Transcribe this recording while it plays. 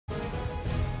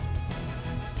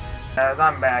Guys,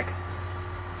 I'm back.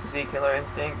 Z Killer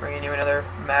Instinct bringing you another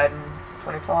Madden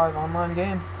 25 online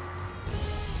game.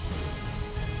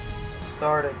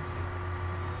 Started.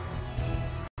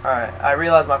 Alright, I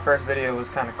realized my first video was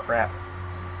kind of crap.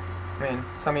 I mean,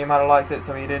 some of you might have liked it,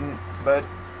 some of you didn't, but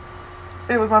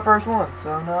it was my first one,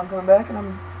 so now I'm coming back and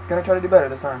I'm gonna try to do better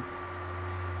this time.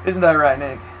 Isn't that right,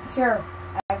 Nick? Sure.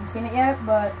 I haven't seen it yet,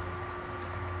 but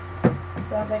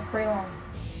so it takes pretty long.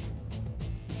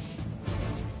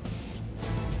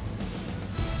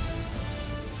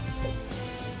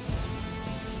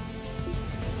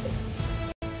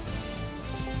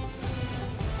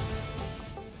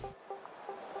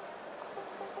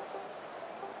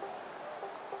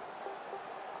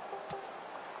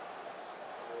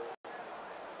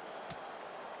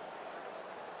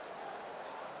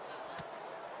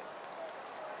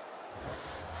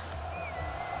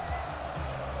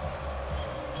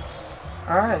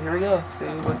 Alright, here we go. See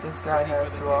what this guy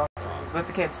has to offer. He's with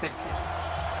the Kansas City Chiefs.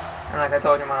 And like I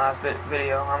told you in my last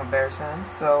video, I'm a Bears fan,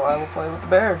 so I will play with the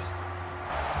Bears.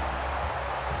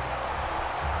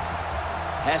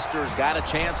 Hester's got a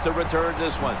chance to return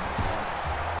this one.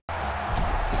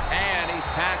 And he's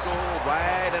tackled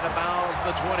right at about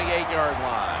the 28-yard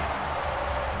line.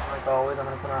 Like always, I'm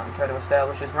going to come out and try to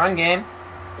establish this run game.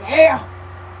 Yeah!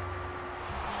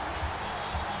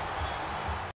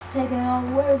 Taking it all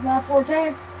the way with my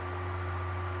forte.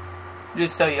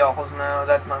 Just so y'all know,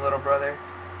 that's my little brother.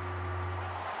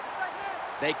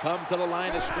 They come to the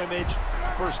line of scrimmage.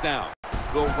 First down.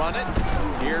 We'll run it.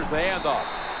 Here's the handoff.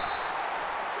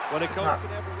 When it It's comes not to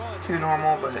never run, too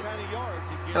normal, but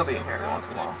he'll be in here every once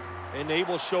in a while. and they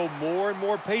will show more and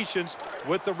more patience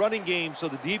with the running game, so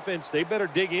the defense, they better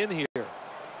dig in here.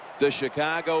 The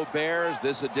Chicago Bears,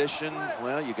 this edition,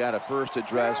 well, you got to first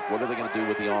address what are they going to do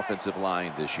with the offensive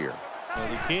line this year. Well,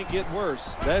 they can't get worse,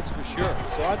 that's for sure.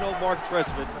 So I know Mark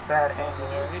Trestman. Bad angle.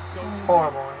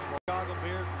 Horrible.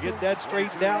 Get that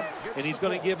straightened out, and he's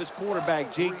going to give his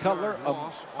quarterback, Jay Cutler,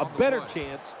 a better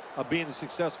chance of being a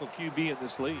successful QB in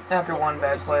this league. After one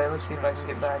bad play, let's see if I can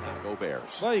get back in. Go Bears.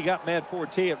 Well, you got Matt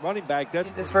Forte at running back. That's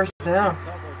Get this first down.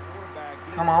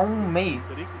 Come on, me.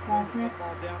 Confident?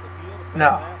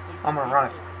 No, I'm going to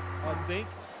run it.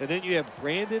 And then you have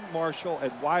Brandon Marshall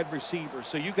at wide receiver.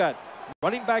 So you got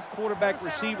running back, quarterback,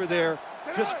 receiver there.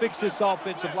 Just fix this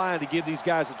offensive line to give these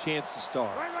guys a chance to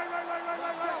start.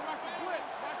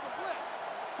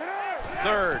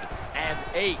 3rd and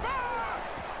 8.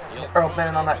 Earl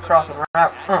Bennett on that crossover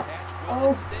route.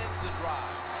 Oh.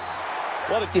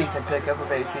 What a Decent pickup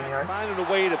of 18 yards. Finding a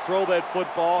way to throw that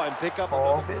football and pick up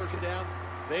All another first biscuits. down.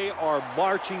 They are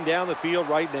marching down the field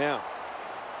right now.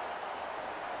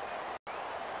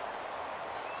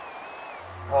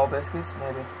 All biscuits,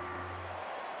 maybe.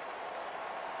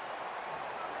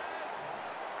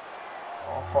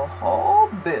 Oh,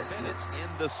 biscuits. In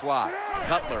the slot.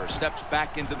 Cutler steps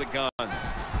back into the gun.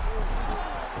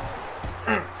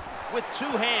 With 2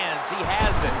 hands, he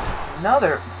has it.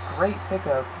 Another great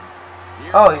pickup.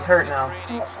 Oh, he's hurt now.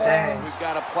 Dang. We've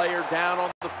got a player down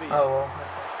on the field. Oh, well.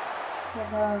 It's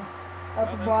like a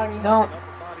upper body. Don't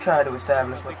try to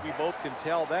establish I what. think we both can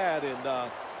tell that, and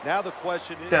now the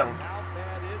question is, Don't. how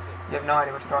bad is it? You have no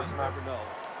idea what you're talking about. Never know.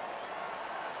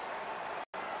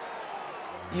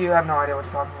 You have no idea what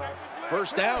you're talking about.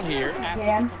 First down here.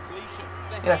 Can.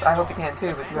 Yes, I hope you can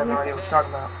too, but you have no idea what you're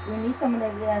talking about. We need someone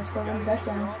that's going to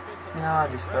touchdowns. No,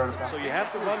 just throw the pass. So you have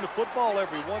to run the football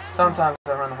every once in a while. Sometimes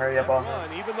I run the hurry up offense.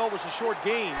 Run, even though it was a short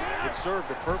game, it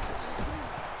served a purpose.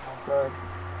 Good.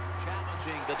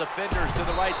 Challenging the defenders to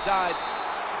the right side.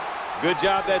 Good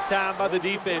job that time by the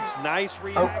defense. Nice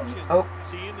reaction. Oh,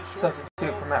 Seeing the short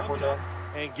substitute for Matt Forte.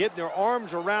 and getting their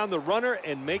arms around the runner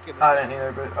and making it. I didn't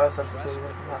either, but I substituted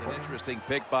for Matt An Forte. interesting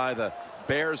pick by the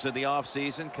Bears in the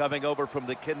offseason, coming over from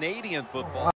the Canadian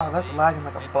football. Wow, that's lagging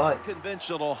like a butt.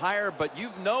 Conventional hire, but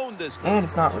you've known this. And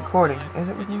it's not recording. Is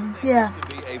it recording? Yeah.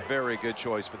 Could be a very good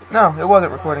choice for the Bears. No, it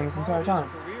wasn't recording this entire time.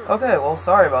 Okay, well,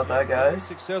 sorry about that, guys.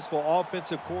 Successful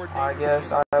offensive coordinator. I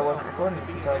guess I wasn't recording this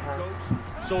entire time.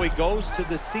 So he goes to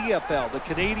the CFL, the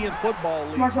Canadian Football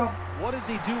League. Marshall. What does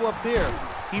he do up there?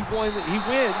 He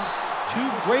wins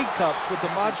 2 Grey Cups with the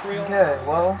Montreal. Okay,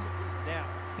 well, Now,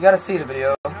 you gotta see the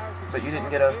video, but you didn't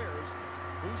get to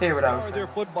hear what I was who's their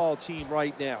saying. football team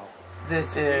right now?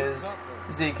 This is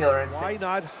Z Killer Why Instinct,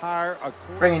 not hire a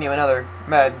bringing you another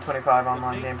Madden 25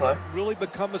 online gameplay really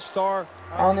become a star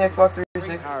on the Xbox Great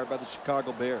 360. hire by the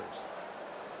Chicago Bears.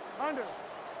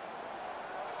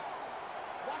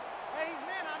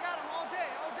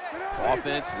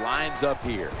 Offense lines up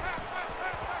here.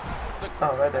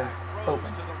 Oh, right there.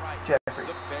 Open. Jeffrey.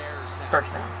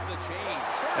 First down.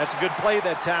 That's a good play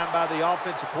that time by the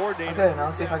offensive coordinator. Okay, now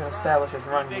let's see if I can establish this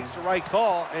run He game. makes the right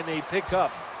call, and they pick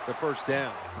up the first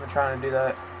down. I've been trying to do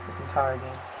that this entire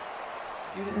game.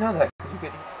 You didn't know that because you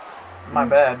get my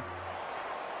bad.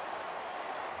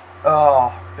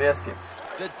 Oh, biscuits.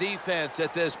 The defense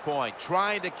at this point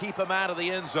trying to keep him out of the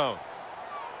end zone.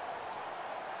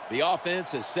 The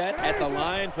offense is set at the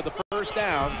line for the first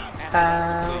down.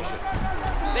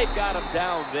 They've got him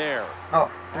down there. Oh,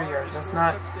 3 yards. That's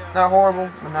not horrible,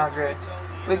 but not great.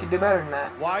 We could do better than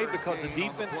that. Why? Because the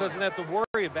defense doesn't have to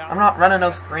worry about. I'm not running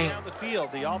no screen. Down the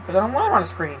field, the offense. Because I don't want to run a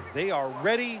screen. They are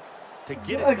ready to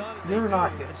get it done. You're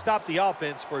not good. And stop the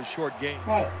offense for a short game.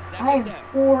 Hey, I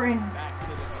have 4 and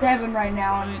 7 right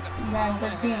now on Madden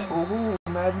 13. Ooh,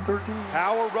 Madden 13.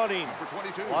 Power running.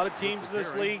 A lot of teams in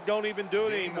this league don't even do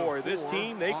it anymore. This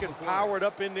team, they can power it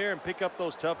up in there and pick up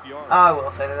those tough yards. I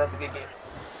will say that that's a good game.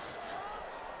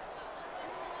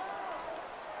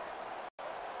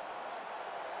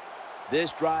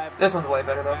 This drive. This one's way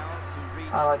better though.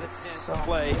 I like it so.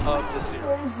 Play of the series.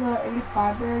 Where is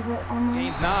 85? Where is it on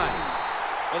Gains there? 9.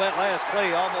 Well, that last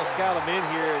play almost got them in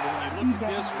here, and when you look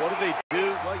at this, what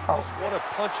do? Well, you just want to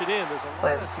punch it in. There's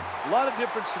a lot of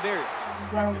different scenarios.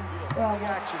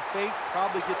 Action fake,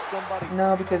 probably get somebody.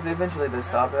 No, because eventually they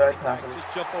stop it. I pass it.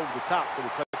 Just jump over the top for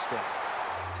the touchdown.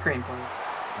 Screen plays.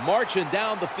 Marching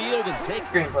down the field and take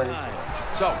Screen plays.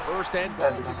 So first and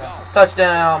goal. That'd be my passes.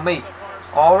 Touchdown, me.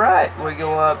 All right, we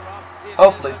go up.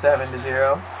 Hopefully 7-0.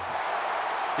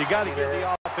 You got to give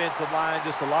the offensive line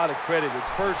just a lot of credit. It's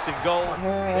first and goal.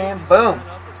 And boom,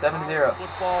 7-0.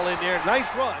 Football in there,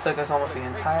 nice run. Took us almost the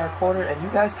entire quarter, and you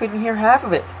guys couldn't hear half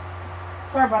of it.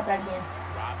 Sorry about that again.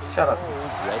 Shut up.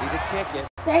 Ready to kick it.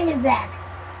 Dang it, Zach.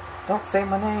 Don't say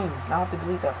my name. Now I have to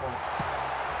delete that part.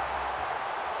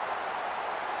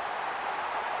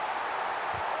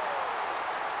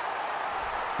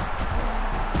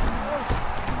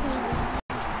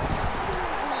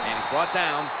 Brought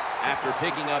down after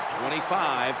picking up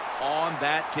 25 on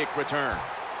that kick return.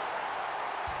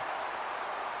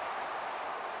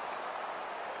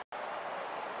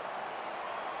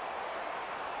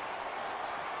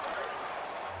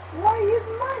 Why are you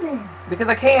using my name? Because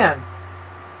I can.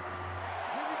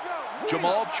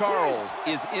 Jamal Charles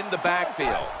is in the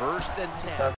backfield. First and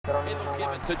 10. Sucks. I don't even know Give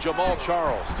why. it to Jamal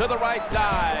Charles to the right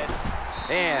side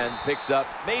and picks up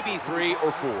maybe 3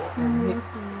 or 4.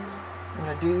 When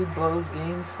a dude blows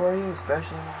games for you,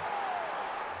 especially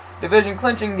division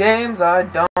clinching games, I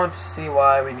don't see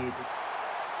why we need to.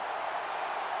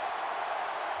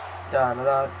 Da da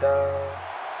da da.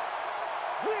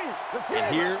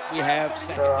 And here we have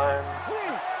So I'm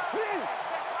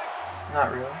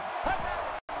not really.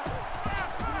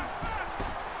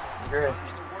 Drift.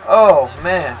 Oh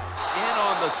man, in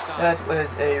on the stop. that was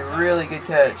a really good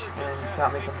catch and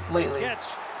got me completely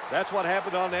That's what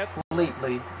happened on that.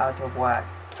 completely out of whack.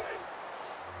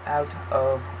 Out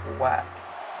of whack.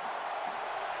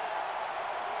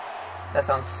 That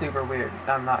sounds super weird.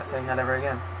 I'm not saying that ever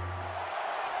again.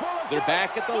 They're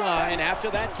back at the line after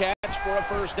that catch for a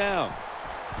first down.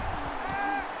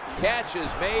 Catch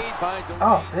is made by DeWayne.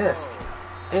 Oh, this.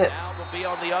 Now It's. they'll be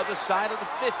on the other side of the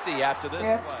 50 after this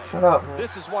Yes. play. Shut up, man.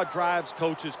 This is what drives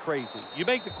coaches crazy. You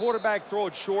make the quarterback throw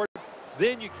it short,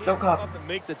 then you can't Don't come copy. up and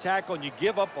make the tackle, and you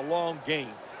give up a long gain.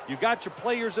 You got your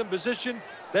players in position.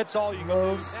 That's all you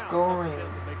Low can do. Now, scoring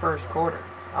first quarter.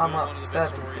 I'm One up of the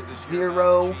best stories this year 7-0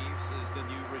 about the Chiefs is the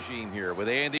new regime here with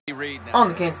Andy Reid now. on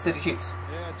the Kansas City Chiefs.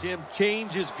 Yeah, Jim,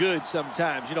 change is good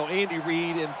sometimes. You know, Andy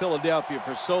Reid in Philadelphia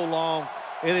for so long,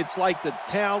 and it's like the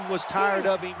town was tired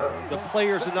of him. The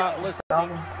players are not listening. Stop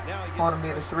him. Now you Want him to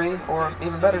be either 3 or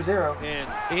even better 0. and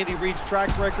Andy Reid's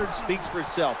track record speaks for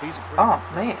itself. He's a pretty Oh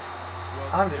man,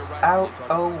 I'm just out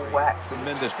of whack.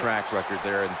 Tremendous track record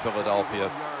there in Philadelphia.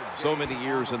 So many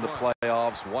years in the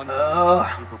playoffs, one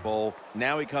Super Bowl.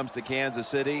 Now he comes to Kansas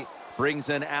City, brings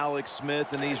in Alex Smith,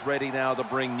 and he's ready now to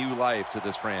bring new life to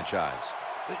this franchise.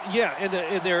 Yeah, and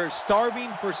they're starving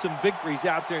for some victories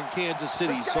out there in Kansas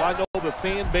City. So I know the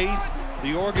fan base,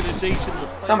 the organization, the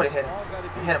players, Somebody hit him. all gotta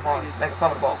do Hit him hard. Make a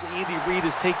fun of the ball. Andy Reid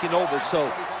is taking over, so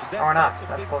Or not. that's a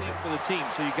That's big closer. thing for the team.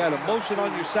 So you got emotion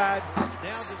on your side. Now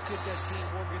just get that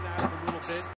team organized a little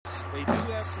bit. They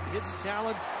do have some hidden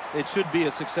talent. It should be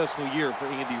a successful year for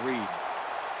Andy Reid.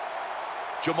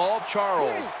 Jamal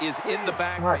Charles is in the What?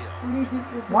 backfield.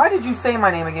 Why did you say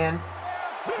my name again?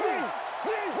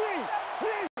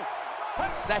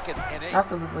 Second and I 8. have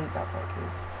to delete that part too.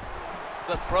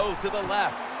 The throw to the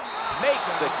left.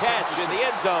 Makes the catch in the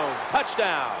end zone.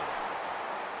 Touchdown.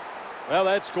 Well,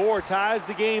 that score ties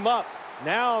the game up.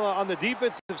 Now on the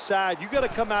defensive side, you got to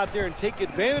come out there and take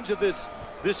advantage of this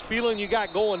this feeling you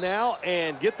got going now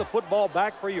and get the football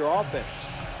back for your offense.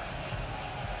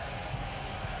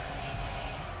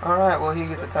 All right, well, he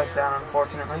gets a touchdown,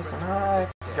 unfortunately, so now I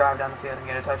have to drive down the field and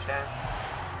get a touchdown.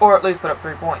 Or at least put up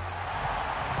 3 points.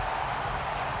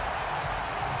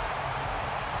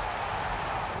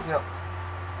 There we go.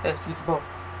 Yes, he's the ball.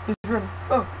 He's running.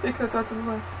 Oh, he cuts out to the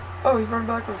left. Oh, he's running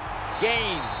backwards.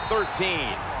 Gains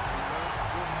 13.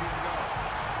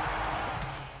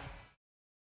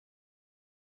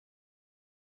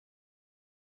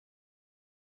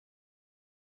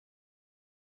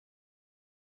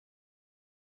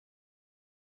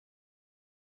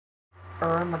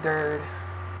 Oh my god.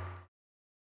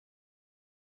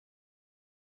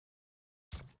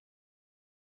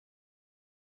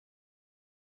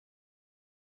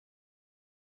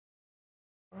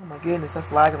 Oh my goodness,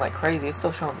 that's lagging like crazy. It's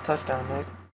still showing the touchdown, Nick.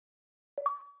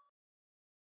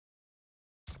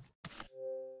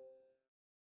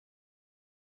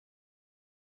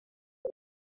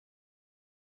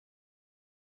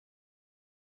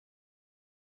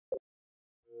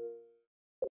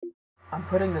 I'm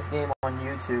putting this game on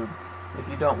YouTube. If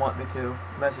you don't want me to,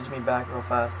 message me back real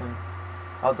fast and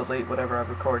I'll delete whatever I've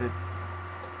recorded.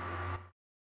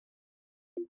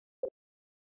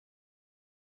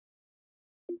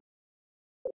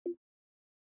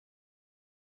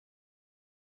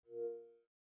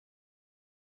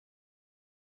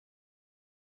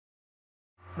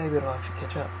 Maybe it'll actually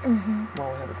catch up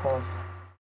while we have it paused.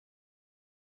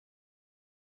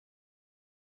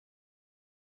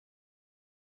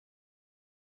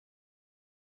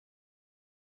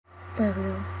 There we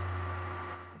go.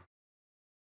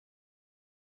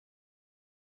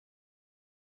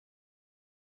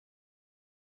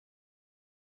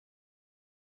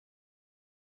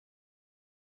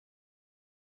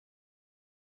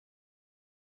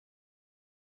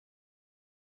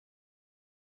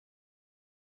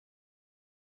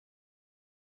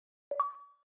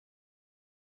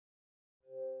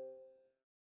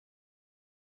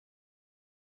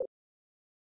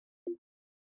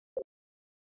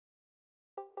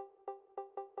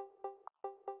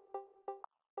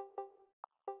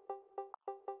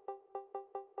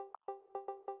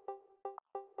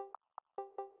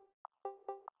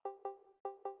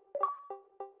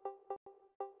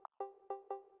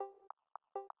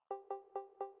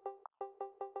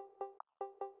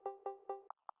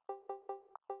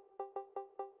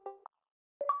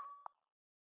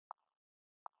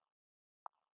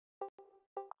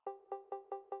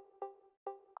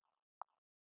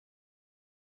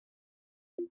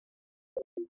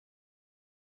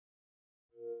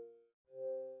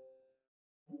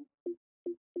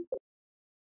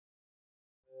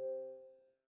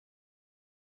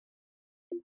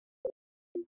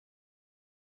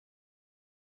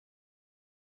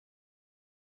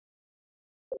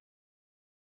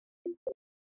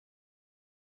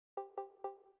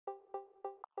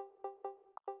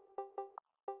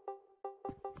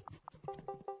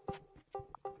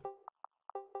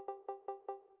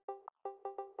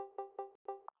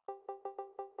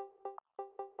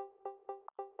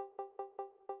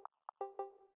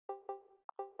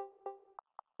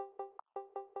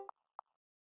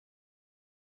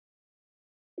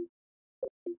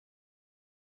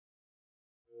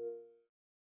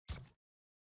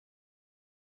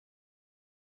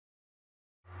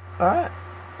 Alright.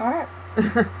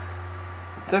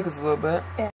 Took us a little bit.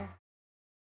 Yeah.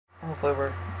 Hopefully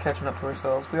we're catching up to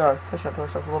ourselves. We are catching up to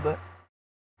ourselves a little bit.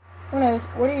 Who knows?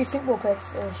 What are your Super Bowl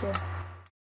picks this year?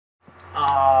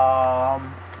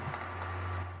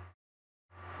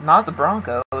 Not the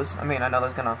Broncos. I mean, I know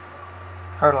that's gonna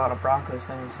hurt a lot of Broncos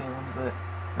fans feelings, but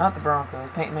not the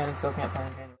Broncos. Peyton Manning still can't play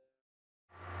in January.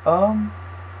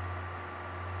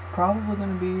 Probably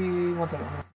gonna be 1 second.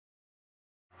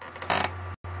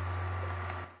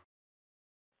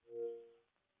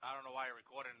 I don't know why you're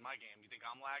recording my game. You think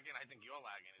I'm lagging? I think you're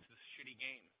lagging. It's this shitty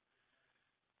game.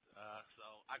 So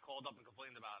I called up and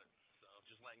complained about it. So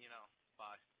just letting you know.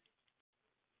 Bye.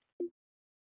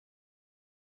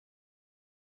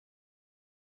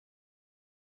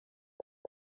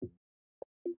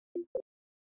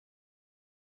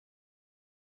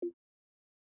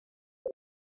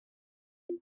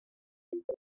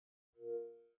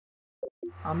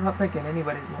 I'm not thinking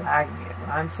anybody's lagging it. What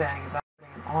I'm saying is I'm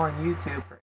putting it on YouTube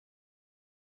for...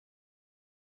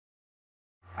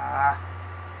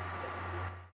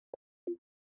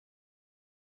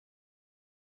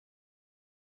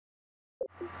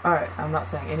 Alright, I'm not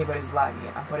saying anybody's lagging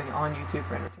it. I'm putting it on YouTube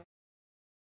for entertainment.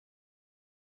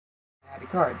 ID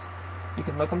cards. You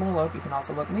can look them all up. You can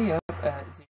also look me up at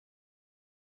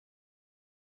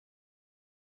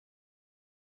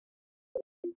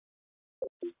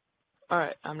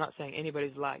Alright, I'm not saying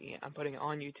anybody's lagging it. I'm putting it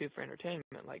on YouTube for entertainment,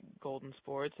 like Golden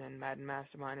Sports and Madden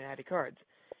Mastermind and Addy Cards.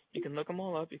 You can look them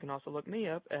all up. You can also look me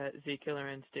up at Z Killer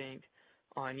Instinct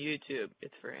on YouTube.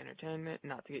 It's for entertainment,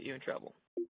 not to get you in trouble.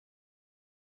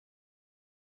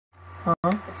 Huh?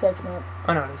 It's catching up.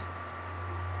 I know it is.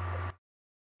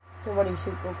 So what do you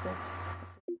shoot real quick?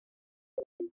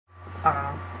 I don't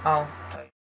know. I'll tell you.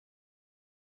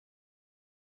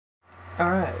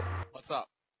 Alright. What's up?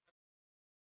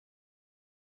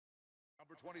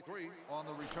 Number 23 on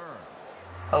the return.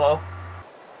 Hello?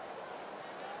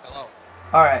 Hello.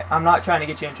 Alright, I'm not trying to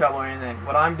get you in trouble or anything.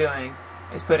 What I'm doing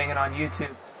is putting it on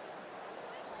YouTube.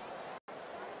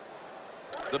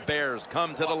 The Bears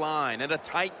come to the line in a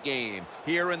tight game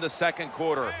here in the second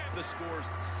quarter. The score's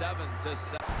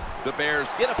 7-7. The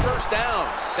Bears get a first down.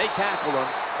 They tackle them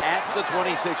at the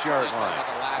 26-yard line.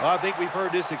 Well, I think we've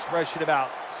heard this expression about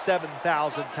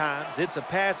 7,000 times. It's a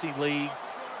passing league,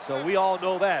 so we all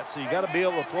know that. So you got to be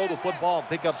able to throw the football and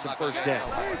pick up some first down.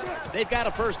 They've got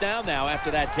a first down now after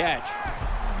that catch.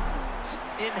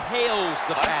 Inhales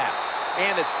the pass,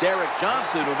 and it's Derek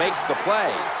Johnson who makes the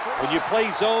play. When you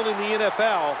play zone in the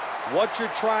NFL, what you're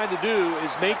trying to do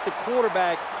is make the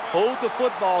quarterback hold the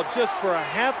football just for a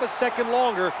half a second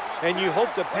longer, and you hope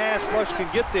the pass rush can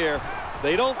get there.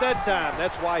 They don't that time.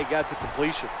 That's why he got the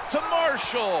completion. To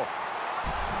Marshall.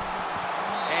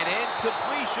 An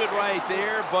incompletion right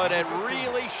there, but it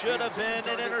really should have been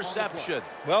an interception.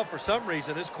 Well, for some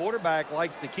reason, this quarterback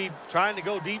likes to keep trying to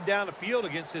go deep down the field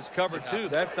against this cover two.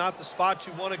 That's not the spot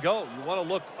you want to go. You want to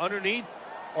look underneath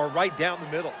or right down the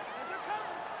middle.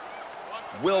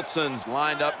 Wilson's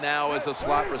lined up now as a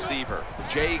slot receiver.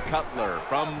 Jay Cutler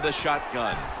from the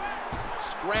shotgun.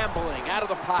 Scrambling out of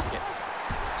the pocket.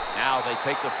 Now they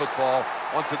take the football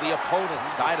onto the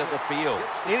opponent's side of the field.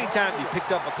 Anytime you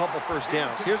picked up a couple first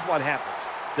downs, here's what happens.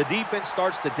 The defense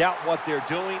starts to doubt what they're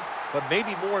doing, but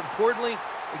maybe more importantly,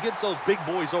 it gets those big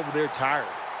boys over there tired.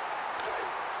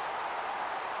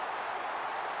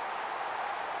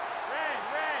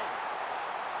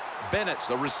 Bennett's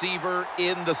the receiver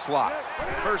in the slot.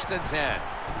 1st and 10.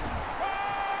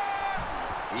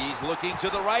 He's looking to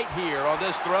the right here on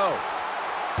this throw.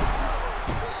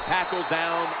 Tackled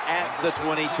down at the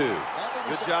 22.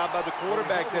 Good job by the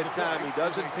quarterback that time. He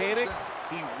doesn't panic.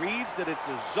 He reads that it's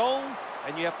a zone,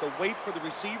 and you have to wait for the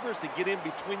receivers to get in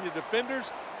between the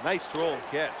defenders. Nice throw and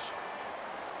catch.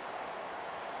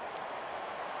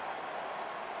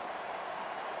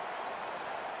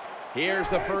 Here's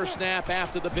the first snap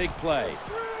after the big play.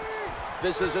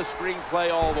 This is a screen play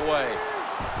all the way.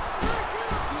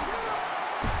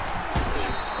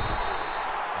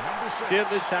 Tim,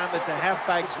 this time it's a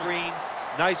halfback screen.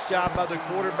 Nice job by the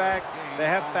quarterback. The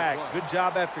halfback, good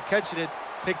job after catching it,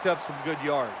 picked up some good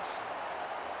yards.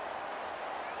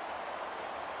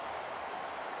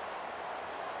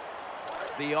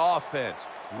 The offense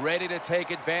ready to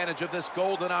take advantage of this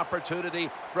golden opportunity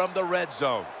from the red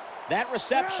zone. That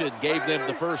reception gave them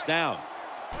the first down.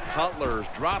 Cutler's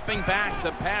dropping back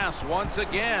to pass once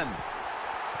again.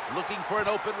 Looking for an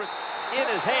open in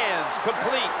his hands,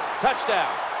 complete,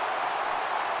 touchdown.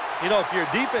 You know, if you're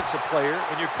a defensive player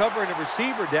and you're covering a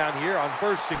receiver down here on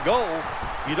 1st and goal,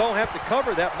 you don't have to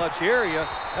cover that much area.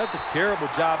 That's a terrible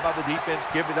job by the defense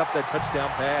giving up that touchdown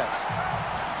pass.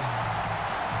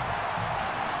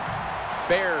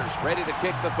 Bears ready to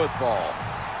kick the football.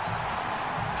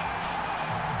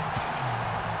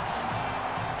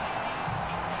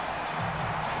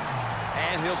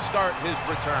 And he'll start his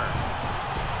return.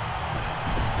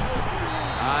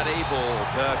 Not able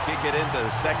to kick it into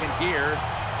second gear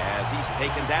as he's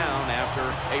taken down after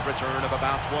a return of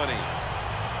about 20.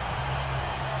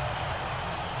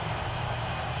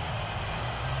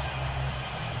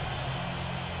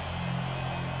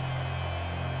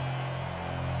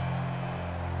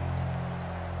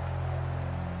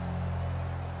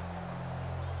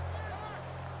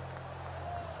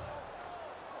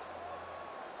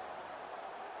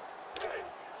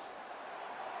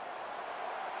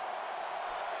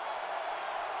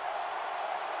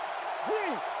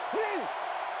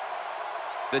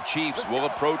 The Chiefs will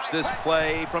approach this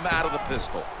play from out of the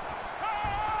pistol.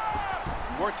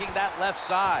 Working that left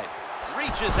side.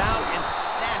 Reaches out and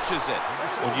snatches it.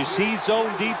 When you see zone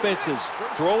defenses,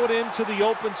 throw it into the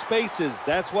open spaces.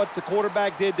 That's what the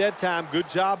quarterback did that time. Good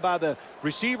job by the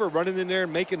receiver running in there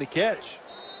and making the catch.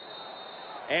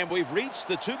 And we've reached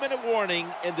the 2-minute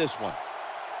warning in this one.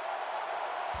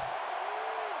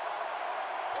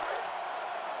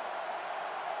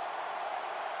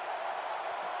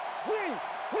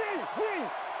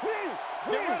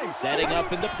 Setting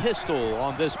up in the pistol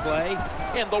on this play,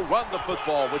 and they'll run the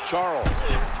football with Charles.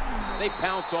 They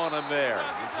pounce on him there.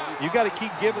 You got to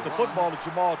keep giving the football to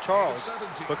Jamal Charles,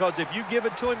 because if you give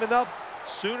it to him enough,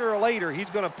 sooner or later he's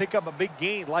going to pick up a big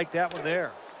gain like that one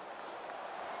there.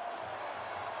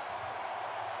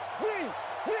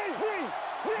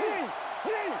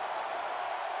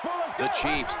 The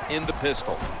Chiefs in the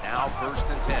pistol. Now 1st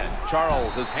and 10.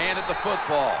 Charles has handed the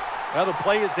football. Now the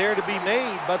play is there to be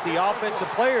made, but the offensive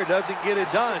player doesn't get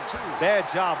it done. Bad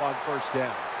job on 1st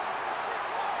down.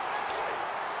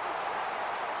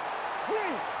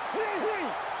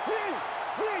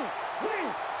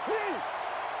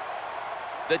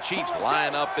 The Chiefs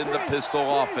line up in the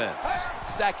pistol offense.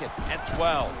 2nd and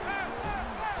 12.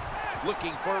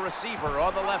 Looking for a receiver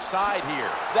on the left side here.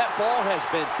 That ball has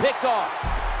been picked off.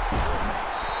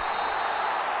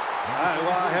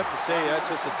 Well, I have to say that's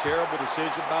just a terrible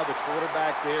decision by the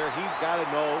quarterback there. He's got to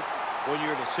know when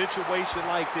you're in a situation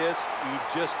like this, you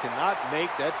just cannot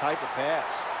make that type of pass.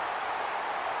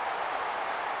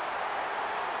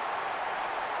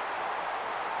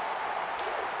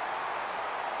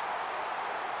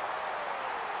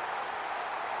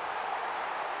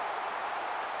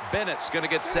 Bennett's going to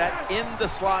get set in the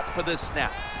slot for this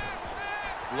snap.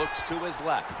 Looks to his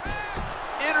left.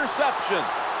 Interception.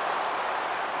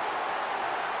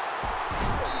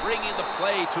 Bringing the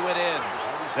play to an end.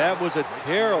 That was a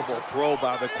terrible throw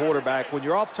by the quarterback. When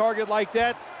you're off target like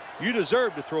that, you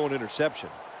deserve to throw an interception.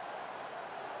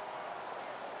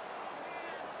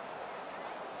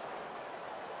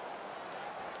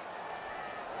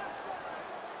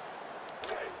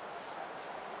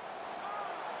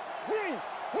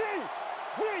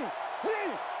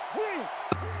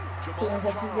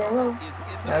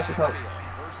 That's just hope.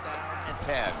 1st down and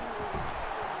 10.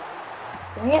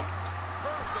 Dang it.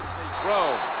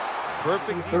 Throw.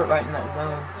 Perfect. He threw it right in that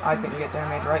zone. I couldn't get there.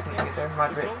 Major Right couldn't get there.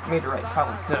 Major Right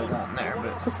probably could have gotten there,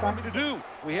 but It's gone. To do.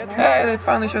 We had hey, they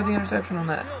finally showed the interception on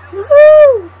that.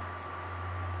 Woohoo!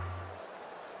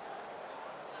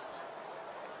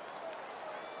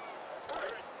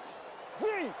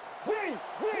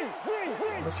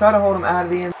 Let's try to hold him out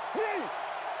of the end.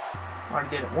 Already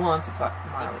did it once. If I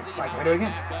can do it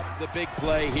again. The big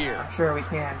play here. I'm sure we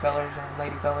can, fellers and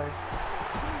lady fellers.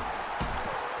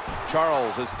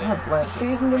 Charles is there. God bless Sure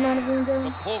you it. can get him out of the end To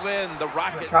zone? pull in the I'm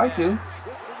rocket. gonna try to.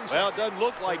 Well, it doesn't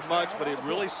look like much, but it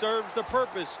really serves the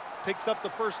purpose. Picks up the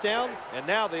 1st down, and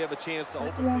now they have a chance to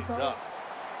open things up.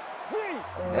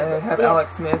 They have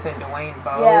Alex Smith and Dwayne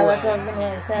Bowe Yeah, that's what I was and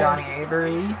going to say. Donnie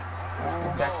Avery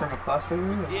and Dexter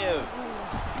McCluster. Give.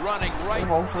 Running right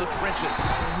Also, for the trenches.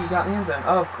 he got in the end zone.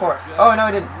 Oh, of course. Oh, no,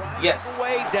 he didn't. Yes.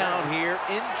 Way down here,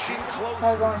 inching closer.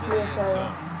 I was going to see this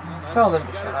guy. Tell them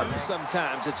to shut up, man.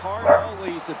 Sometimes it's hard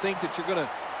always to think that you're going to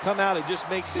come out and just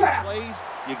make big plays.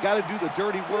 You got to do the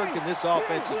dirty work, and this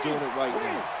offense is doing it right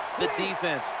now. The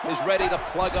defense is ready to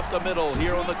plug up the middle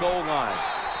here on the goal line.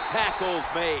 Tackles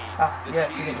made. Ah,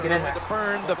 yes, he didn't get in there. To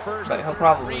burn the first But he'll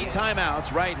probably 3 get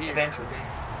timeouts right here. eventually.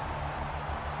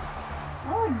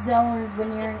 I like zones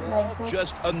when you're like close.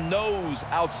 Just a nose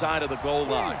outside of the goal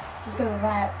line. Just go with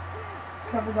that.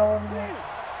 Cover goal over there.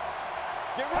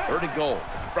 3rd and goal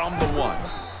from the 1.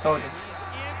 Told you.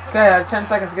 Okay, I have 10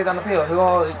 seconds to get down the field. Who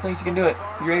all thinks you can do it?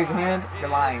 If you raise your hand, you're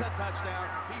lying.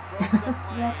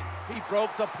 Yeah. He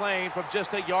broke the plane from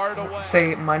just a yard away.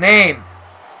 Say my name.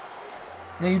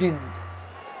 No, you didn't.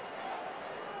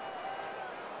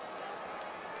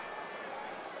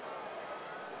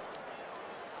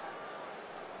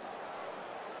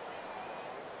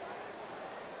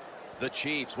 The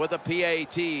Chiefs with a PAT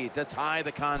to tie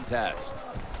the contest.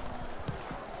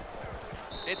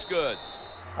 It's good.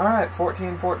 Alright,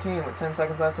 14-14 with 10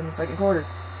 seconds left in the 2nd quarter.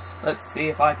 Let's see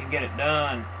if I can get it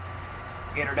done.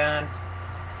 Get her done.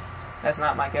 That's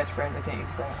not my catchphrase. I can't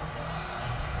use that.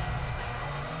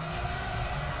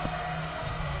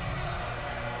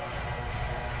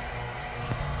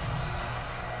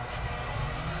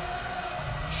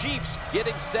 Chiefs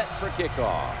getting set for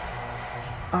kickoff.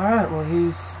 Alright, well,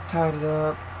 he's tied it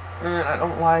up. And I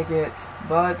don't like it,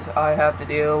 but I have to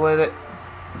deal with it.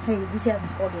 Hey, DC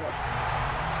hasn't scored yet.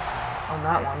 On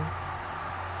that one.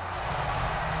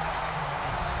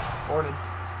 Sported.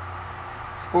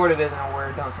 Sported isn't a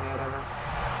word, don't say whatever.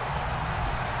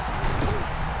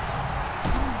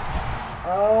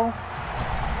 Oh.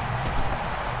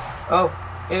 Oh,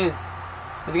 is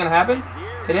it gonna happen?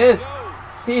 It is.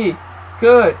 He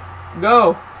could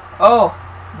go all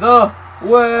the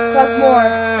way. Plus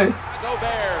more. Go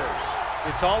Bears.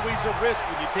 It's always a risk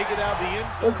when you take it out of the end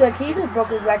zone. Looks like he just broke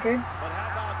his record. But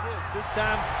how about this? This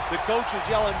time the coach is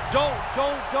yelling, don't.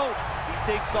 He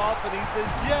takes off and he says,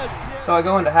 yes. So I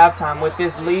go into halftime with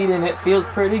this lead, and it feels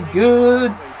pretty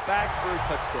good. Back for a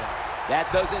touchdown. That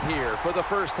does it here for the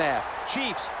first half.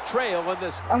 Chiefs trail in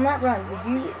this. On that run, did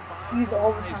you use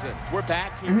all the time? We're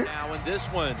back here now in this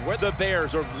one where the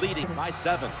Bears are leading by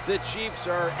 7. The Chiefs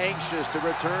are anxious to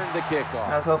return the kickoff.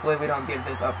 Now, hopefully we don't give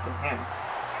this up to him.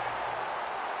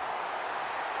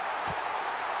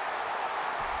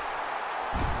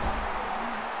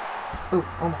 Ooh,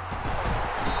 almost.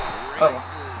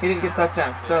 Oh, he didn't get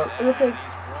touchdown. So It looks like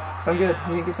I'm good.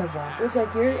 He didn't get touchdown. Looks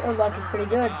like your luck is pretty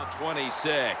good.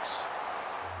 26.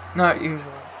 Not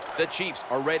usually. The Chiefs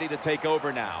are ready to take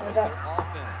over now. So As that- their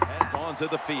offense heads onto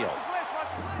the field.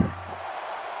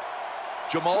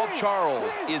 Jamal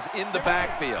Charles is in the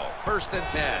backfield. 1st and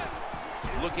 10.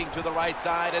 Looking to the right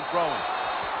side and throwing.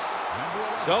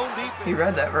 Zone defense. He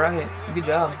read that right. Good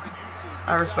job.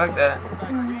 I respect that.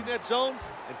 Reading that zone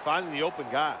and finding the open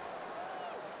guy.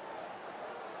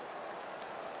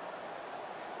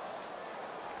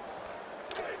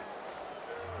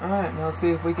 Alright, now let's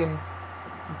see if we can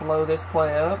blow this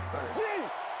play up or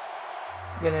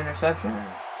get an interception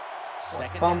or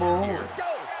fumble or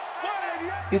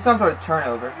get some sort of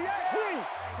turnover.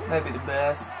 That'd be the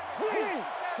best.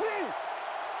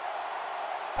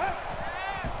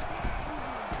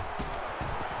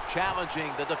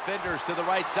 Challenging the defenders to the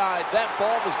right side. That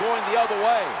ball was going the other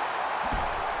way.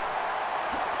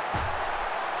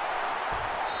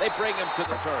 They bring him to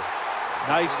the turf.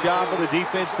 Nice job of the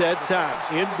defense that time.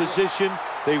 In position,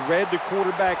 they read the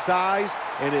quarterback's eyes,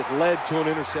 and it led to an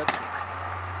interception.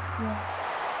 Yeah.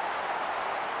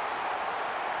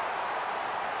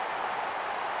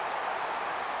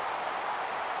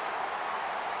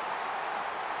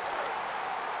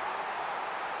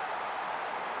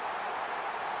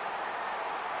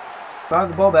 Got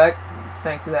the ball back,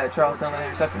 thanks to that Charles Dillon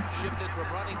interception. Shifted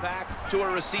from running back to a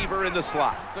receiver in the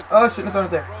slot. Oh, I shouldn't have thrown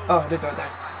it there. Oh, I did throw it there.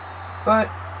 But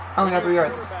I only got 3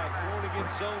 yards.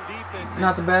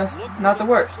 Not the best, not the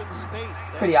worst.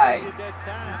 It's pretty high. He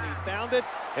found it,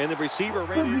 and the receiver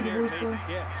ran in there and made the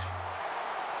catch.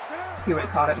 If he would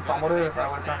have caught it and fumbled it, if I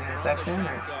would have done the interception.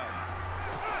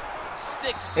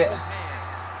 Sticks to Yeah. his hands.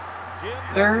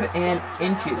 3rd and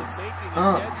inches.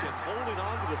 Holding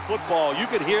on to the football. You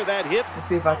could hear that hit. Let's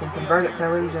see if I can convert it,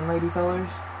 fellas and lady fellers.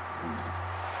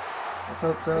 Let's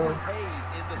hope so.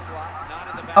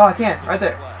 Oh, I can, right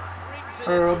there.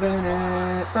 Earl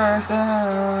Bennett, 1st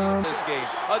down. This game,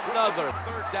 another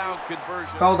 3rd down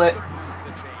conversion. Called it.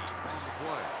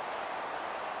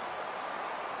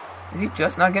 Is he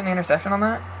just not getting the interception on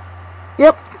that?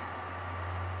 Yep.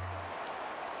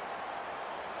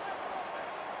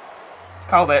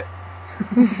 Called it.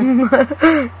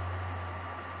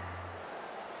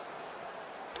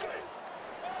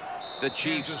 The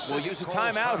Chiefs will use a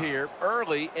timeout here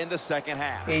early in the 2nd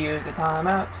half. He used the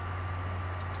timeout.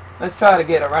 Let's try to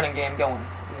get a running game going.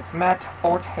 It's Matt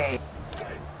Forte.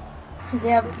 Does he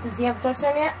have a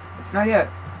touchdown yet? Not yet.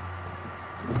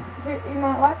 You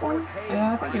might like one.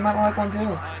 Yeah, I think he might like one too.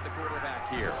 Behind the quarterback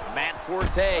here. Matt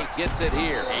Forte gets it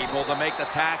here. Able to make the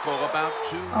tackle about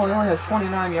 2. Oh, he only has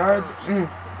 29 yards.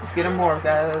 Let's get him more,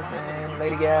 guys and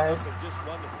lady guys. Just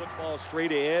run the football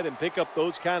straight ahead and pick up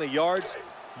those kind of yards.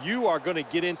 You are going to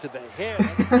get into the head.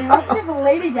 How can you have a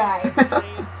lady guy?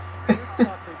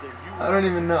 I don't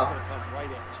even know.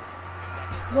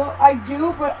 Well, I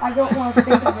do, but I don't want to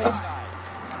think of it.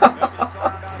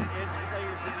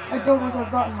 I don't want to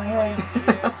thought in my head.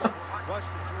 Rush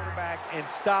the quarterback and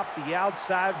stop the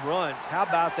outside runs. How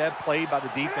about that play by the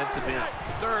defensive end?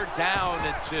 3rd down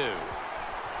and 2.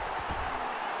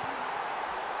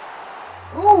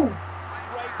 Ooh!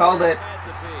 Called it.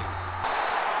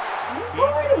 You didn't do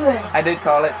anything. I did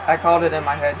call it. I called it in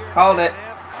my head. Called it.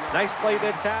 Nice play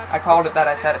that time. I called it that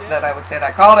I said it, that I would say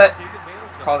that. Called it.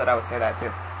 Called it I would say that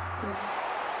too.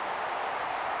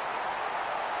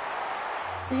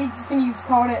 So you're just going to use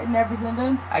called it in every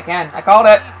sentence? I can. I called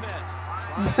it.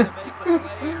 Trying to make a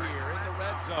play here in the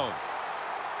red zone.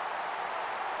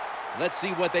 Let's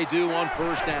see what they do on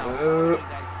 1st down.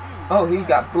 Oh, he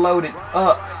got bloated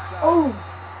up. Oh!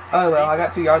 Oh, well, I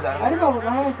got 2 yards out I of it. didn't know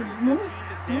Ryan could move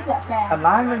that A fast.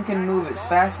 lineman can move as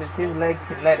fast as his legs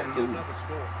can let him move.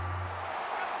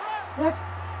 What?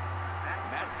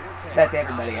 That's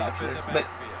everybody, actually. But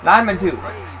linemen, too.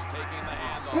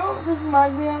 You know what this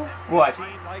reminds me of? What?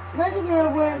 Reminds me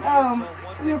of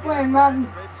when we were playing Madden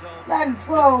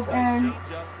 12 and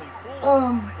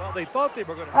Well, they thought they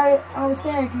were going to. I was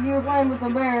saying because you were playing with the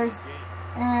Bears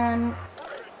and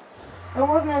it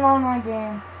wasn't an online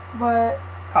game, but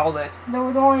Called it. there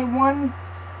was only one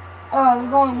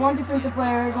defensive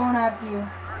player going after you,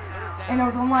 and it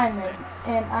was a lineman,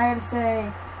 and I had to say,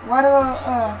 why do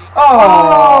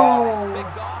Oh!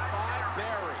 Picked off by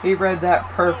Barry. He read that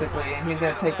perfectly, and he's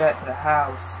going to take that to the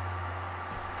house.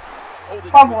 Oh, they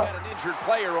Fumble had an injured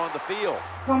player on the field.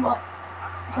 Fumble it.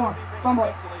 Come on. Fumble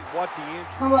it. What the injury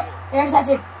Fumble it.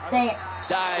 Interception. Dang it.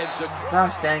 Dives across,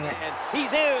 Gosh dang it. and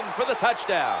he's in for the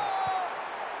touchdown.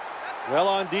 Well,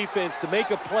 on defense, to make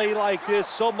a play like this,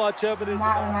 so much of it is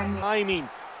about timing.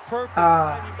 Perfect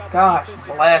timing by the Gosh,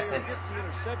 defensive bless player, it. gets the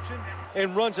interception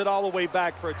and runs it all the way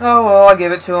back for a Oh, well, I'll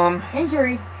give it to him.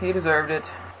 Injury. He deserved it.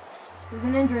 There's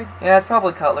an injury. Yeah, it's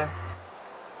probably Cutler.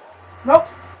 Nope.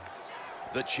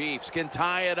 The Chiefs can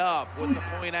tie it up with the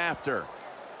point after.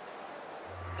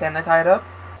 Can they tie it up?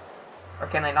 Or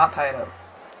can they not tie it up?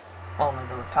 Only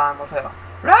the time will tell.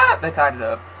 Ah, they tied it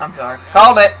up. I'm sorry.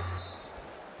 Called it!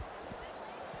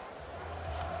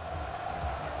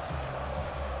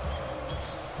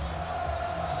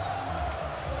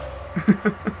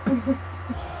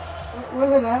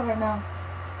 Where's it at right now?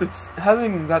 It hasn't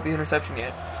even got the interception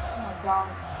yet. Oh my god.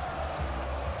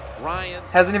 Ryan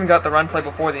Hasn't even got the run play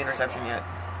before the interception yet.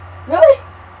 Really?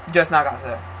 Just not got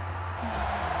there.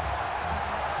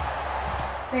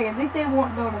 Hey, at least they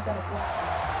won't notice that it's wrong.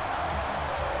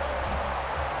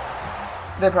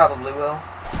 They probably will.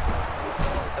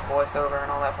 The voiceover and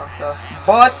all that fun stuff.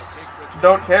 But,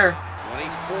 don't care.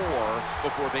 24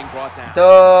 before being brought down.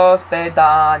 Dos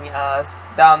pedañas.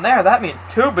 Down there, that means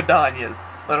two pedañas.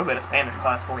 A little bit of Spanish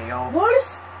class for you all. What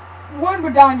is one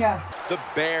Badania? The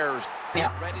Bears. Yeah.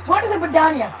 What is a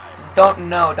Badania? Don't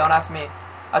know. Don't ask me.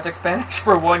 I took Spanish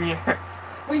for 1 year.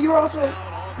 But you were also...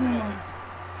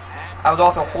 I was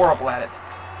also horrible at it.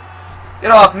 Get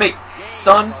off me,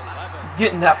 son.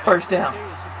 Getting that first down.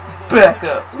 Back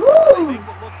up. Woo!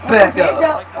 Back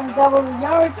up. Double the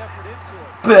yards.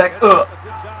 Back up.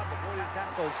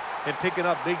 and picking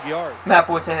up big yards. Matt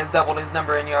Forte has doubled his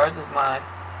number in yards, as my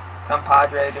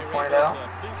compadre just pointed out.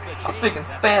 I'm speaking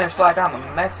Spanish like I'm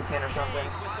a Mexican or something.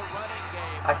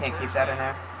 I can't keep that in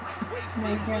there. No,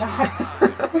 you cannot.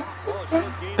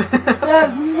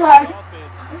 That's not.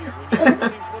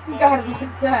 You gotta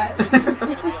like that.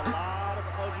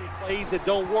 Plays that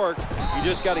don't work, you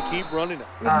just got to keep running it.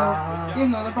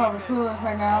 Even though they're probably clueless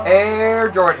right now. Air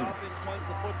Jordan.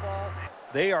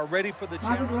 They are ready for the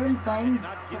Michael Jordan's playing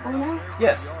football now?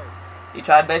 Yes. He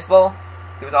tried baseball.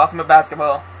 He was awesome at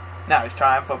basketball. Now he's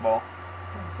trying football.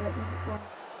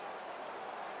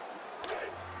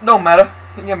 Don't matter.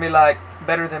 He can be like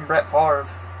better than Brett Favre.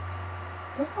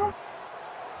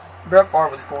 Brett Favre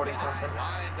was 40 something.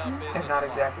 If not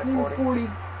exactly 40. He was 40.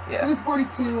 Yeah. He was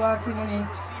 42 actually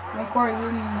when Corey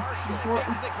Wooden destroyed.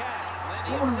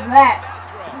 What was that?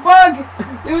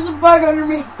 Bug! There was a bug under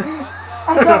me.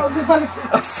 I saw a bug.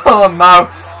 I saw a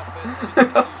mouse.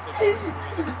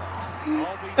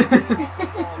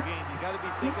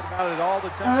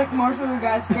 I think Marshall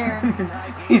got scared.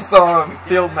 He saw a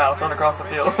field mouse run across the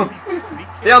field.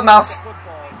 Field mouse.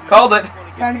 Called it.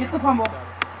 Trying to get the fumble.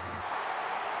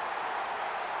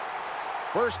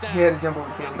 First down. He had to jump over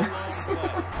the field mouse.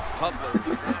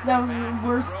 That was the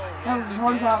worst. That was the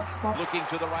hardest out. Looking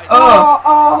to the right. Oh!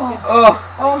 Oh!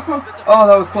 Oh! Oh! Oh,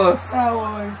 that was close. That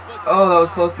was. Oh, that was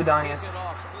close, Bedanias.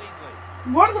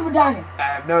 What is a medallion? I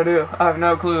have no do. I have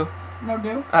no clue. No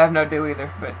do? I have no do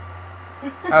either, but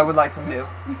I would like some do.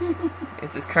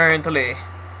 It is currently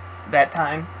that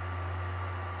time,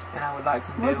 and I would like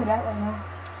some do. Where's it at right now?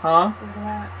 Huh? Where's it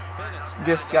at?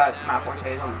 Just got Matt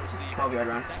Forte's on 12-yard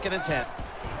run. Second and 10.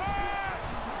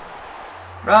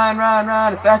 Run, run,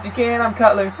 run as fast as you can. I'm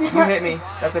Cutler. You hit me.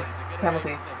 That's a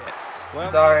penalty.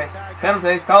 Sorry.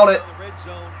 Penalty. Called it.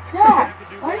 Dad,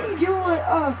 why did you do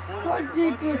what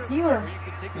did to the Steelers?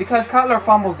 Because Cutler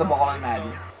fumbles the ball in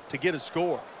Madden. To get a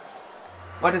score.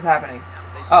 What is happening?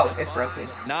 Oh, it's broken.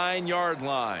 9-yard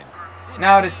line.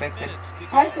 Now it's fixed it.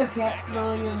 I still can't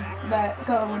believe that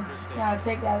Cutler would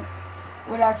take that,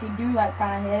 would actually do that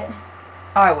kind of hit.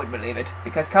 I would believe it.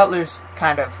 Because Cutler's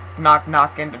kind of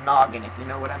knock into noggin, if you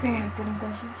know what I Too many mean.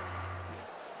 concussions.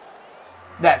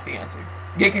 That's the answer.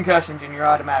 Get concussions and you're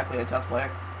automatically a tough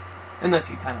player. Unless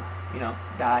you kind of, you know,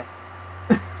 die.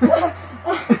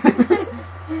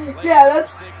 Yeah,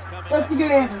 that's a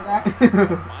good answer, Zach.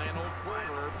 Final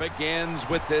quarter begins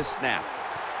with this snap.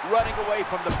 Running away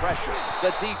from the pressure.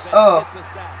 The defense gets a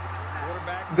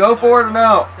sack. Go for it or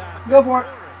no? Go for it.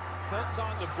 Comes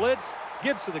on the blitz,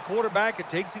 gets to the quarterback, and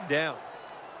takes him down.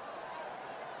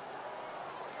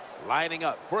 Lining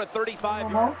up for a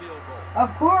 35-yard field goal.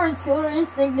 Of course, Killer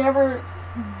Instinct never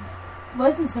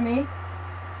listens to me.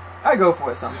 I go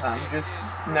for it sometimes. Just,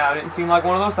 no, it didn't seem like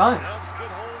one of those times.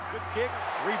 Good hold, good kick,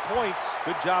 3 points.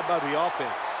 Good job by the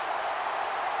offense.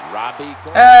 Robbie.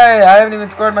 Hey, I haven't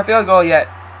even scored my field goal yet.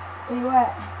 Where you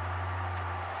at?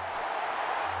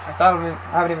 I I still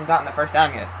haven't even gotten the first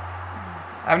down yet.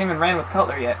 I haven't even ran with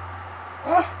Cutler yet.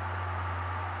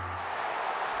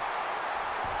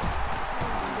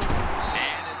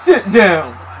 Sit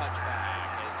down.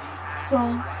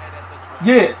 Son.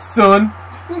 Yeah, son.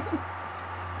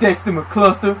 Dexter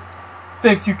McCluster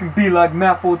thinks you can be like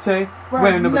Matt Forte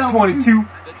wearing number 22.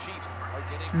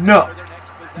 No.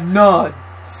 Nah,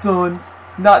 son.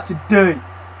 Not today. Is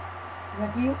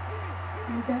that you?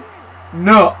 You okay?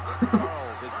 No.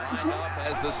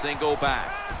 As the single back.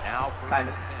 Now kind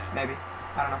of. Maybe.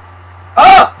 I don't know.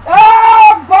 Oh!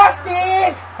 Oh,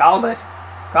 busted! Called it.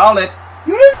 Called it.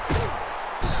 You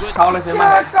didn't. Called it in my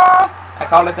head. I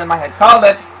called it in my head. Called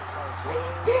it.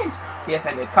 Did. Yes,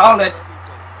 I did. Called it.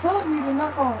 Called you did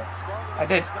not call it. I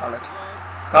did call it.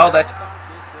 Called it.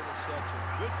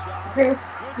 Okay.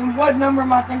 Then what number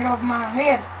am I thinking of in my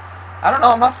head? I don't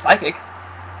know. I'm not psychic.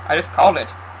 I just called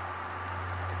it.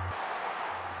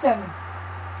 7.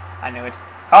 I knew it.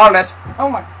 Called it. Oh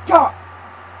my god.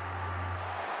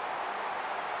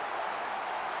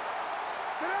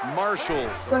 Marshall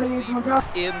 38 to my job.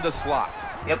 in the slot.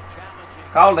 Yep.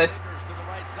 Called it.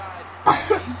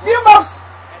 Filmos!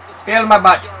 Feel my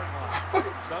butt.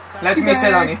 Let me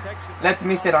sit on you. Let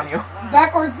me sit on you.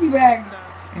 Backwards teabag.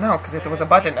 No, because it was a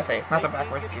butt in the face, not a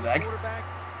backwards teabag.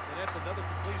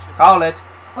 Call it.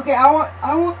 Okay, I want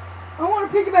a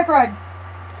piggyback ride.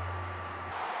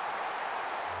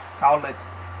 Called it.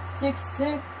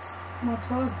 6'6". My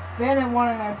toes Bennett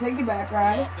wanting a piggyback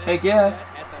ride. Heck yeah.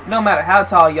 No matter how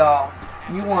tall y'all,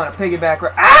 you want a piggyback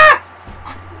ride. Ah!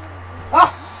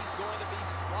 Oh!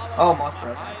 Almost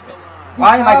broke my foot.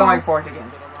 Why am I going for it again?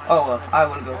 Oh well, I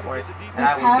will go for it. And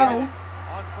I will get it.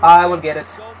 I will get it.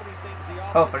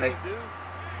 Hopefully.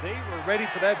 They were ready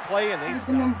for that play and they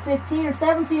The number 15 or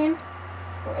 17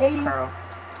 or 80 Curl.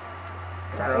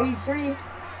 or 83 or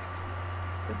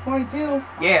 22,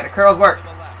 Yeah, the curls work.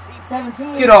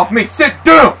 17. Get off me. Sit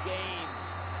down.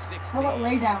 How about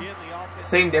lay down?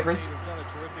 Same difference.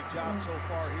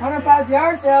 105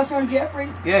 yards to Alshon Jeffrey.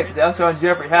 Yeah, because Alshon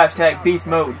Jeffrey, hashtag beast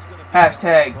mode.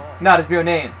 Hashtag not his real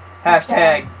name.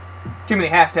 Hashtag too many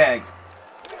hashtags.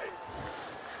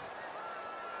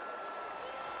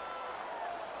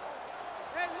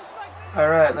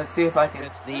 Alright, let's see if I can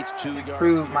Needs 2 yards.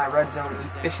 improve my red zone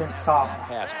efficient saw.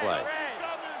 Pass play.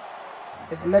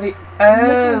 It's Levy. Oh,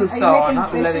 Are you saw, making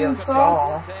not fishing Levy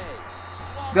sauce? saw.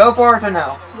 Go for it or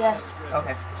no? Yes.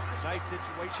 Okay. nice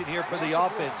situation here for the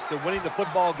offense. They're winning the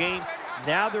football game.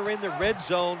 Now they're in the red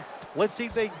zone. Let's see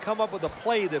if they can come up with a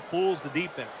play that fools the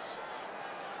defense.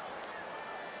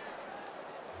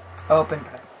 Open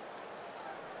play.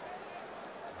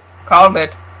 Called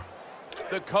it.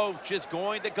 The coach is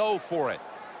going to go for it.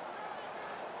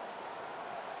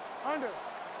 Under.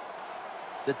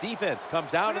 The defense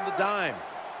comes out in the dime.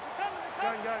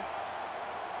 Gun.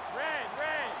 Red.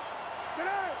 Get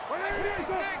out.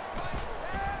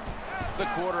 The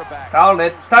quarterback. Called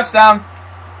it. Touchdown.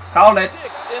 Called it.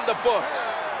 6 in the books.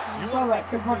 You saw that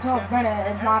because Martellus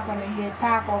Bennett is not going to get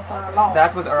tackled for a loss.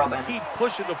 That was Earl Bennett. Keep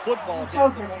pushing the football.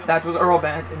 Martellus Bennett. That was Earl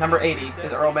Bennett. Number 80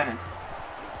 is Earl Bennett.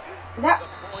 Is that?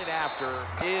 Point after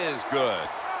is good.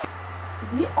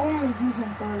 We only use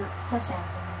him for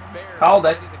touchdowns. Called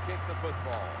it. Ready to kick the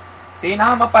football. See,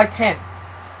 now I'm up by 10.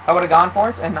 If I would have gone for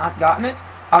it and not gotten it,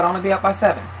 I'd only be up by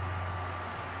 7.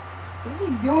 What is he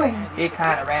doing? He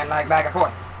kind of ran like back and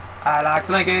forth. I like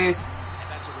Slinkies.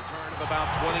 And that's a return of about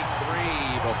 23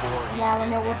 before he Now I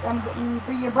know what I'm getting you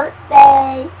for your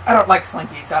birthday. I don't like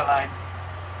Slinkies, I lied.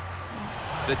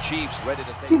 the Chiefs ready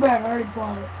to take Too bad I already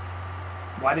bought it.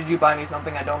 Why did you buy me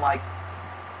something I don't like?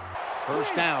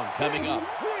 first down coming up.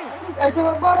 That's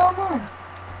what I bought online.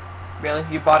 Really?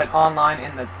 You bought it online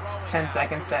in the 10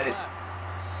 seconds that it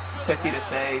took you to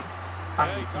say,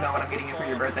 you know what I'm getting you for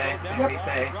your birthday? And me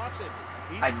say,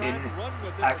 I didn't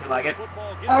actually like it.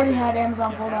 I already had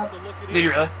Amazon pulled up. Did you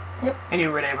really? Yep. And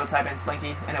you were able to type in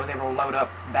Slinky, and it was able to load up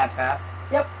that fast?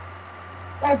 Yep.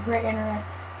 I have great internet.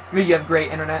 I mean, you have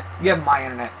great internet. You have my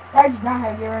internet. I do not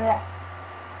have your internet.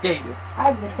 Yeah, you do. I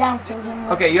have the downstairs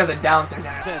internet. Okay, you have the downstairs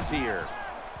internet. Defense here.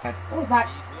 It was not.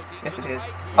 Yes, it is.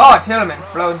 Oh, Tillman,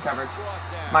 blown coverage.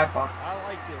 My fault.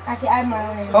 Actually, I have my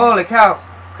own internet. Holy cow.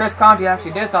 Chris Conti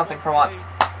actually did something for once.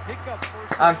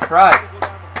 I'm surprised.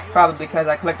 Probably because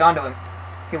I clicked onto him.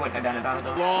 He wouldn't have done it on his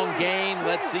own. Long gain.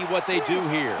 Let's see what they do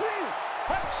here.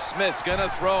 Smith's gonna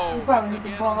throw. You probably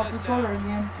need to ball up the shoulder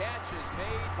again.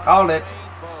 Called it.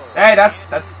 Hey, that's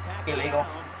illegal.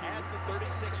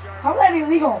 How's that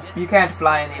illegal? You can't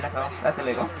fly in the NFL. That's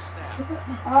illegal.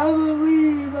 I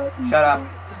believe I can. Shut up.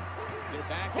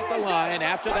 Back at the line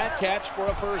after that catch for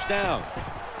a first down.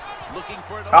 Looking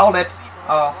for an Called it.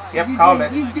 Oh, yep, called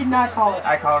it. You did not call it.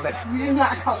 I called it. You did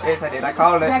not call it. Yes, I did. I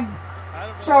called it.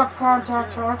 Cha.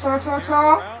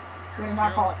 You did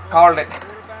not call it. Called it.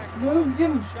 No, you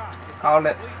didn't. Called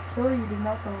it. No, you did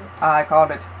not call it. I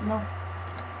called it. No.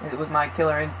 It was my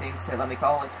killer instincts that let me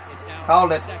call it.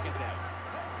 Called it.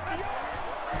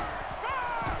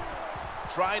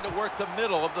 Trying to work the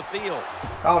middle of the field.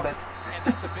 Called it. And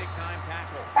that's a big time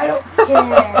tackle. I don't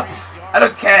care. I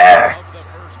don't care.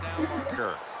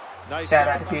 Nice Shout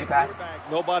out to PewDiePie.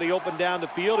 Nobody open down the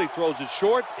field. He throws it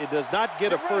short. It does not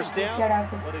get a first down. Shout out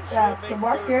but it to sure makes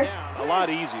Mark third Pierce. down a lot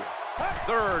easier.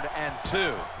 3rd and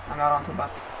 2. I'm not on too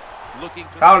much. Looking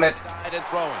to Called the it. side and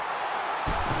throwing.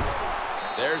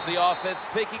 There's the offense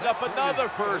picking up another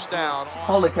first down.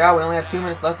 Holy cow, we only have 2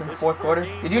 minutes left in the 4th quarter.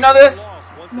 Did you know this?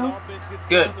 No.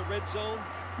 Good.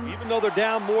 Even though they're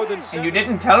down more than And you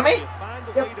didn't tell me?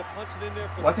 Yep.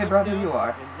 What a brother you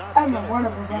are. I'm a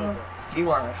wonderful brother. You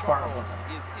are a horrible.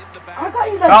 I got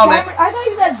you that Called diamond. it. I got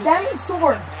you that diamond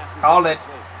sword. Called it.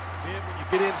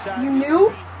 You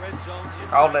knew?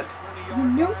 Called it. You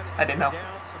knew? I didn't know.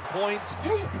 Hey,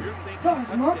 Dogs,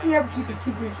 Mark never keep a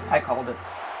secret. I called it.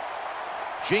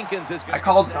 Jenkins is I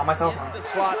called it on my cell phone. the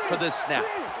slot for this snap.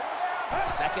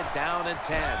 2nd down and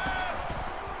 10.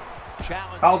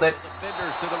 Challenge Called it.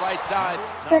 defenders to the right side.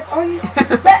 Zach, are you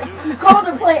called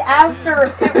the play after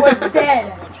it was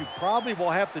dead. What you probably will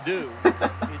have to do is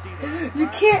either You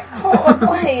can't call a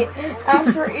play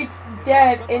after it's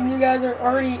dead and you guys are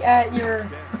already at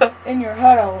in your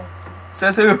huddle.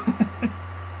 Says who?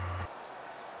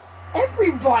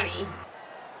 Everybody.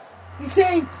 You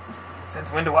say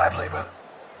Since when do I play, brother?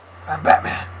 I'm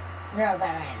Batman. you're not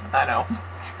Batman. I know.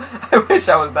 I wish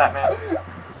I was Batman.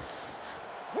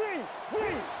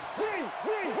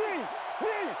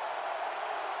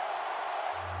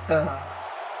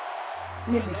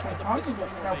 You need to be responsible,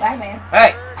 you know, Batman.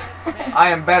 Hey! I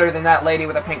am better than that lady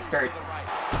with a pink skirt.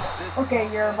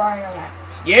 Okay, you're buying on that.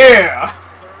 Yeah!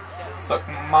 Suck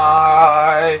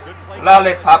my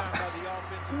lollipop.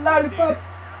 Lollipop.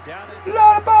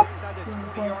 Lollipop.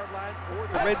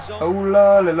 Oh,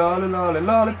 lolly, lolly, lolly,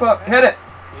 lollipop. Hit it!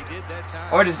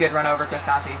 Or just get run over,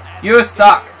 Kristanti. You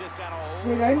suck!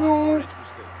 Did I know?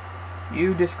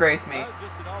 You disgrace me.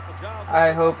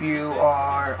 I hope you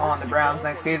are on the Browns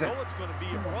next season.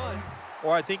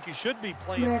 or I think you should be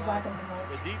playing. Where's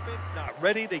The defense not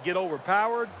ready. They get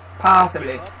overpowered.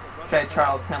 Possibly trade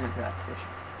Charles Tillman to that position.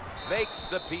 Makes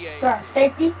the PA. Sorry,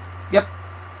 safety? Yep.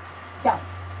 Down.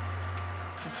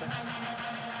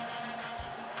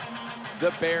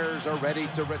 The Bears are ready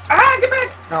to return. Ah, get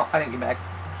back! No, I didn't get back.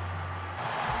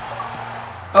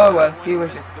 Oh, well, he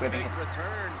was just squibbing it.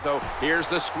 Return. So here's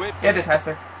the squib. Get it,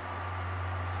 Hester.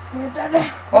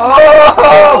 Oh!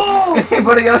 Oh!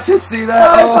 Anybody else just see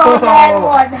that? That was a bad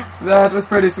one. That was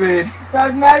pretty sweet.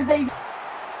 Doesn't matter if they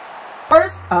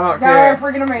first. I don't They're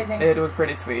care. freaking amazing. It was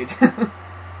pretty sweet.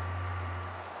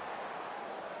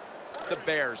 The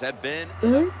Bears have been.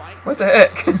 What the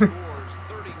heck?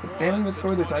 They haven't even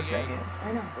scored the touchdown yet.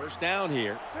 I know. First down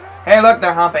here. Hey, look,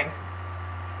 they're humping.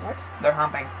 What? They're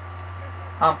humping.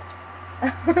 Hump.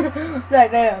 they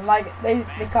don't like it. They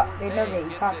know that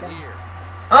you caught them.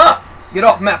 Get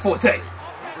off Matt Forte.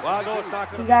 Well, no, it's not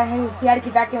He going got to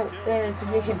get back to his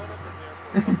position.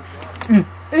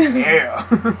 Yeah.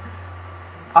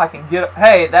 I can get up.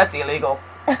 Hey, that's illegal.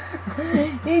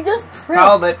 He just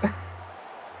Called tripped. it.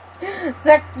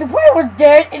 Zach, the player was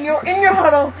dead, and you're in your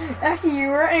huddle. Actually, you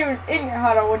weren't even in your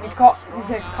huddle when you caught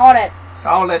it.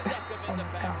 Called it.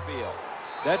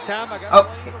 that time I got Oh,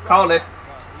 called it.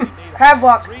 Crab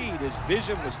walk. Reed, his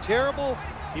vision was terrible.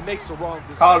 He makes the wrong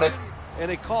decision. Called it.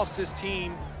 And it cost his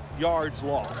team yards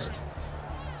lost.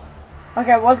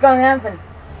 Okay, what's going to happen?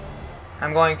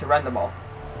 I'm going to run the ball.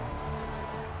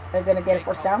 They're going to get a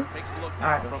first down? Takes a look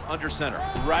Alright. from under center.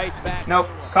 Right back. Nope.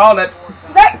 Called it.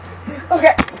 Zach!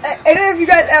 Okay, I don't know if you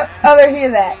guys others hear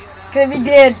that. Because if you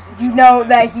did, you know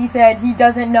that he said he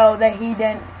doesn't know that he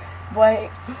didn't. But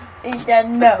he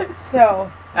doesn't know.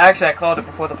 So. Actually, I called it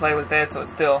before the play was dead, so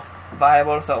it's still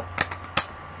viable. So.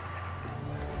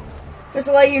 Just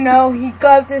to let you know, he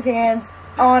clapped his hands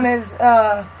on his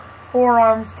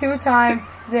forearms 2 times,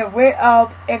 then went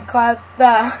up and clapped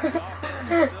back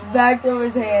to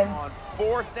his hands, On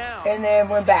 4th down. and then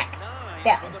went back.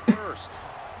 Yeah. For the first.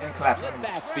 And clap. Split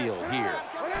backfield here.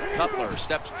 Cutler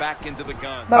steps back into the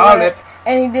gun. Called it.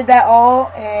 And he did that all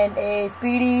in a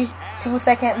speedy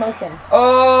 2-second motion.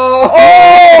 Oh!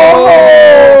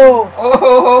 Oh!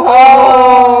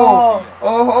 Oh!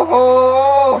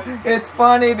 Oh! It's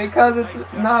funny because it's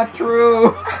not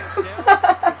true.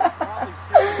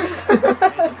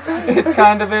 It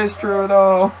kind of is true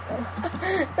though.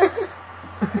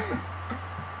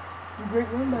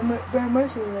 Grand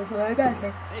Mercy, that's what I gotta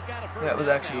say. Yeah, it was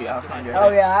actually outside there. Oh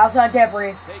yeah, outside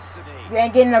referee. You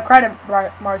ain't getting no credit,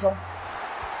 Marshall.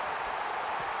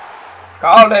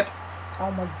 Called it.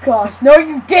 Oh my gosh, no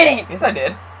you didn't! Yes, I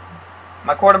did.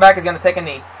 My quarterback is gonna take a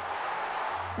knee.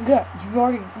 Yeah, you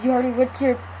already went to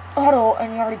your huddle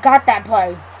and you already got that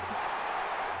play.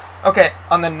 Okay,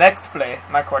 on the next play,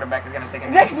 my quarterback is gonna take a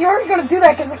knee. You're already gonna do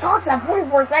that because the clock's at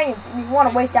 44 seconds and you want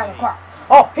to waste down the clock.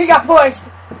 Oh, he got pushed.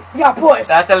 He got pushed.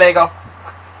 That's illegal.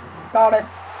 Got it.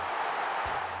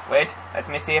 Wait, let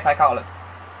me see if I call it.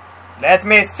 Let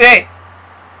me see.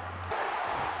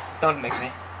 Don't make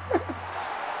me.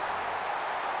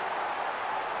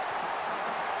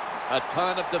 A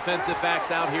ton of defensive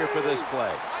backs out here for this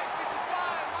play.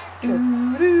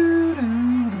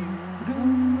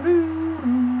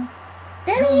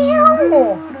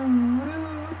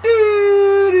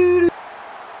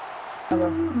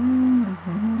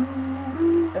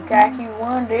 Okay, you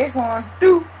won this one.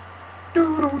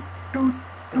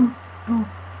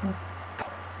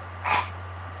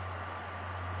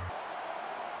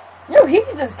 Yo, he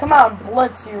can just come out and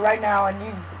blitz you right now and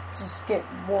you just get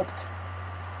whooped.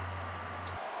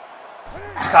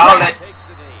 Call it.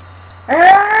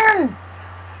 And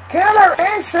Killer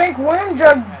Instinct wins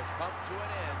a...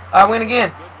 I win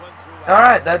again.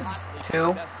 Alright, that's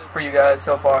 2 for you guys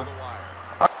so far.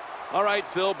 All right,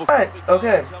 Phil. Alright,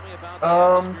 okay.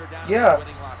 Yeah.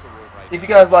 If you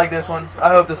guys like this one, I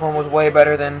hope this one was way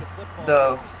better than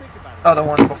the other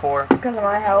ones before. Because of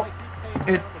my help.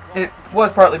 It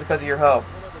was partly because of your help.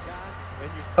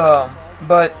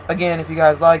 But again, if you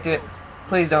guys liked it,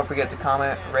 please don't forget to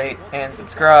comment, rate, and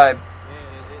subscribe.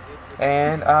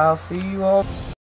 And I'll see you all.